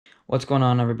What's going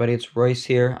on, everybody? It's Royce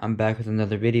here. I'm back with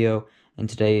another video, and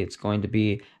today it's going to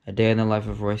be a day in the life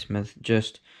of Royce Smith,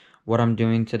 just what I'm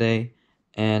doing today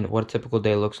and what a typical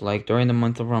day looks like during the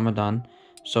month of Ramadan.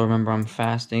 So remember, I'm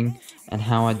fasting and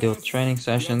how I deal with training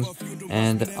sessions,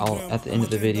 and I'll, at the end of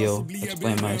the video,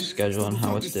 explain my schedule and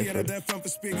how it's different.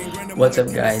 What's up,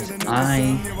 guys?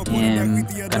 I am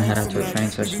gonna head out to a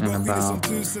training session in about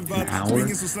an hour,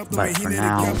 but for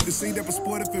now,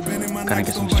 I'm gonna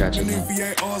get some stretches in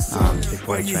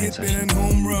before the training session.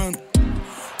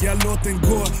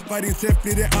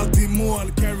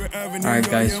 Alright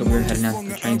guys, so we're heading out to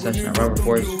the training session at Robert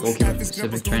Ford's goalkeeper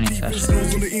Pacific training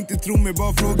session.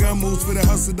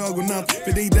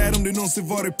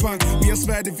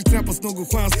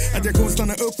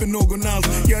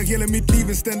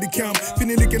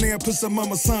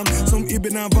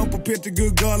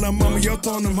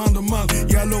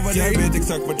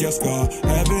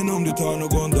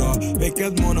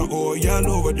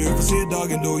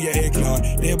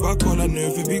 Det är bara kolla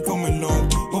nu för vi kommer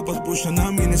långt. Hoppas brorsan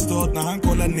han minns stolt när han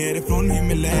kollar ner ifrån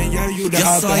himmelen. Jag gjorde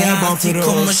allt det här bara för oss.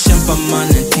 Kommer kämpa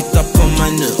mannen, titta på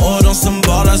mig nu. Och de som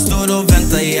bara står och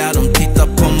väntar, ja de tittar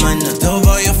på mig nu. Då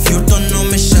var jag 14 och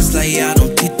med känsla, ja de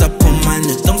tittar på mig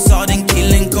nu. De sa din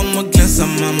killen kommer glänsa,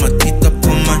 mamma titta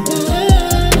på mig.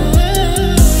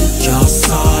 Jag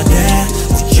sa det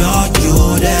och jag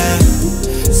gjorde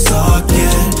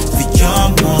saker för jag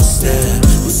måste.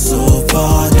 Och så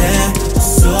var det.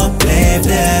 Så blev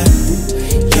det.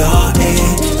 Jag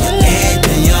är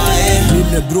den jag är.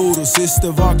 Lillebror och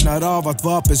syster vaknar av att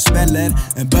vapen smäller.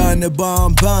 En bön är bara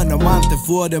en bön om man inte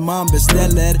får det man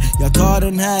beställer. Jag tar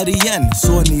den här igen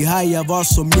så ni hajar vad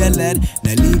som gäller.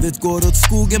 När livet går åt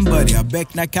skogen börjar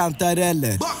bäckna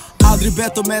kantareller. Aldrig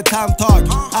bett om ett handtag,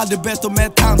 aldrig bett om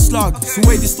ett handslag. Så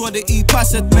det står det i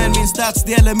passet, men min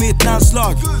stadsdel är mitt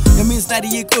landslag. Jag minns när det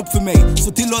gick upp för mig,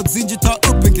 så tillåt Zinji ta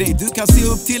upp en grej. Du kan se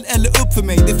upp till eller upp för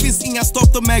mig, det finns inga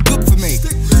stopp, de är upp för mig.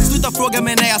 Sluta fråga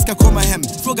mig när jag ska komma hem.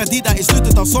 Fråga Dida i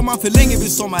slutet av sommaren, för länge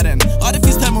vid sommaren. Ja, det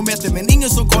finns termometer, men ingen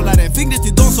som kollar den. Fingret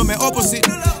till de som är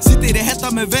opposite. Sitter i det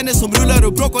hetta med vänner som rullar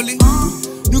upp broccoli.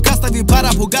 Nu kastar vi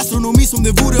bara på gastronomi som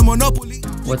det vore Monopoly.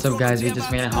 What's up, guys? We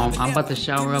just made it home. I'm about to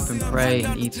shower up and pray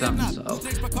and eat something, so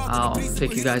I'll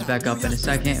pick you guys back up in a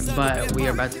second, but we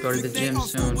are about to go to the gym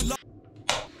soon.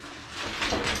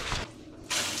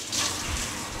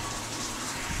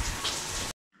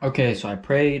 Okay, so I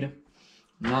prayed.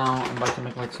 Now I'm about to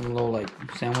make like some little like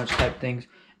sandwich type things,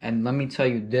 and let me tell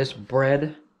you, this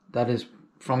bread that is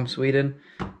from Sweden,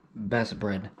 best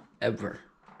bread ever,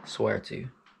 swear to you.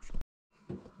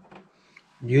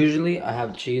 Usually I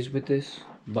have cheese with this,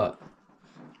 but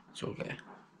it's okay.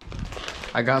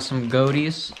 I got some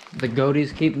goaties. The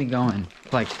goaties keep me going.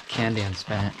 It's like candy in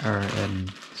Spanish or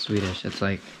in Swedish. It's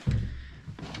like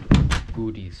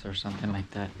goodies or something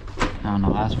like that. I don't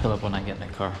know. I'll ask Philip when I get in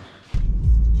the car.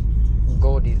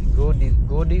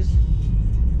 Goodies.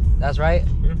 That's right.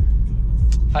 Yeah.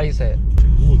 How do you say it?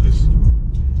 Goodies.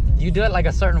 You do it like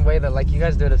a certain way that like you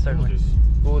guys do it a certain way.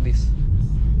 Goodies.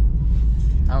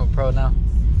 I'm a pro now.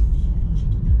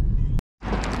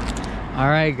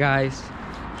 Alright guys,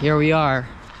 here we are.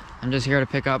 I'm just here to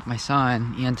pick up my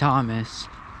son, Ian Thomas.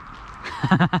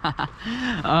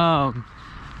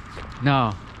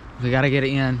 No, we gotta get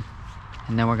Ian,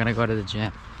 and then we're gonna go to the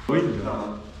gym.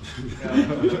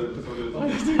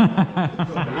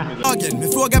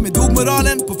 Men fråga mig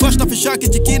dogmoralen. På första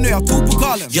försöket gick in och jag tog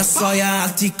pokalen. Jag sa jag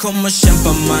alltid kommer kämpa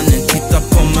mannen, titta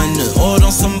på mig nu. Och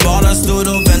de som bara står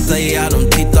och väntar, ja de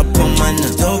tittar på mig nu.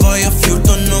 Då var jag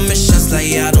 14 och med känsla,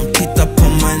 ja de tittar på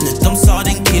mig nu. De sa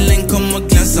din killen kommer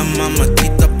glänsa, mamma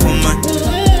titta på mig.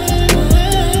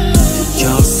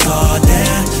 Jag sa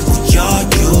det och jag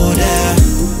gjorde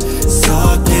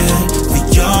saker för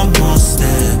jag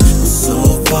måste. Och så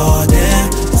var det.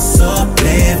 Så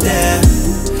blev det.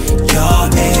 Jag är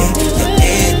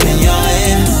den jag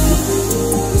är.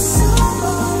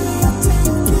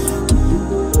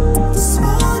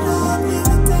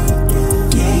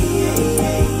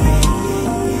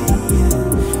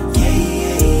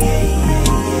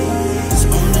 Så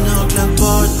om den har glömt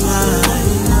bort mig,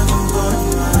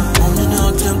 om den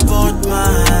har glömt bort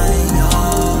mig, ja.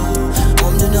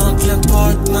 Om den har glömt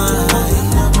bort mig,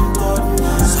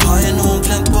 så har jag nog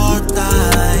glömt bort dig.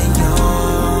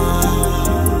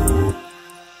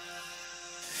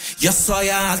 Jag sa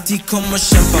jag alltid kommer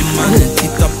kämpa mannen,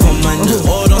 titta på mig nu.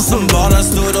 Och de som bara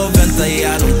står och väntar,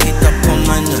 ja de tittar på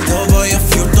mig nu. Då var jag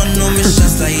 14 och med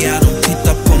känsla, ja de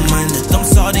tittar på mig nu.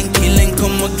 De sa din killen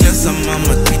kommer glänsa,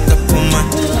 mamma titta på mig.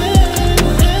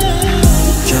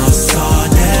 Jag sa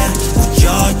det och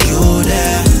jag gjorde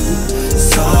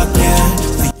saker.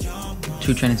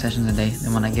 training sessions a day.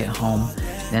 Then when I get home,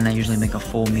 then I usually make a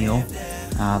full meal.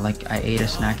 Like I ate a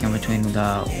snack in between the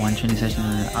one training session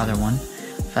and the other one.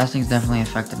 Fasting's definitely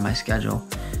affected my schedule,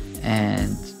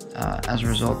 and as a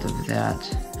result of that,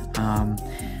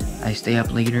 I stay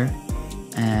up later,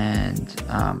 and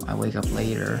I wake up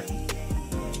later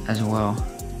as well,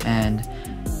 and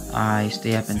I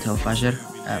stay up until Fajr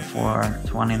at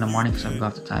 4:20 in the morning because I go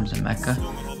off the times in Mecca.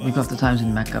 We go off the times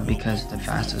in Mecca because the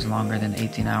fast is longer than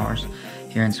 18 hours.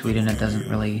 Here in Sweden, it doesn't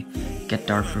really get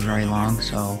dark for very long,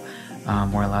 so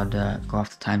we're allowed to go off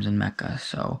the times in Mecca.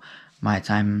 So my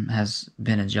time has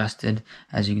been adjusted.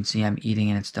 As you can see, I'm eating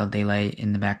and it's still daylight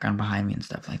in the background behind me and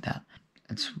stuff like that.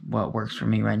 It's what works for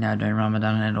me right now during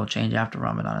Ramadan, and it'll change after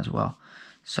Ramadan as well.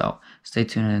 So stay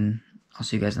tuned, and I'll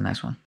see you guys in the next one.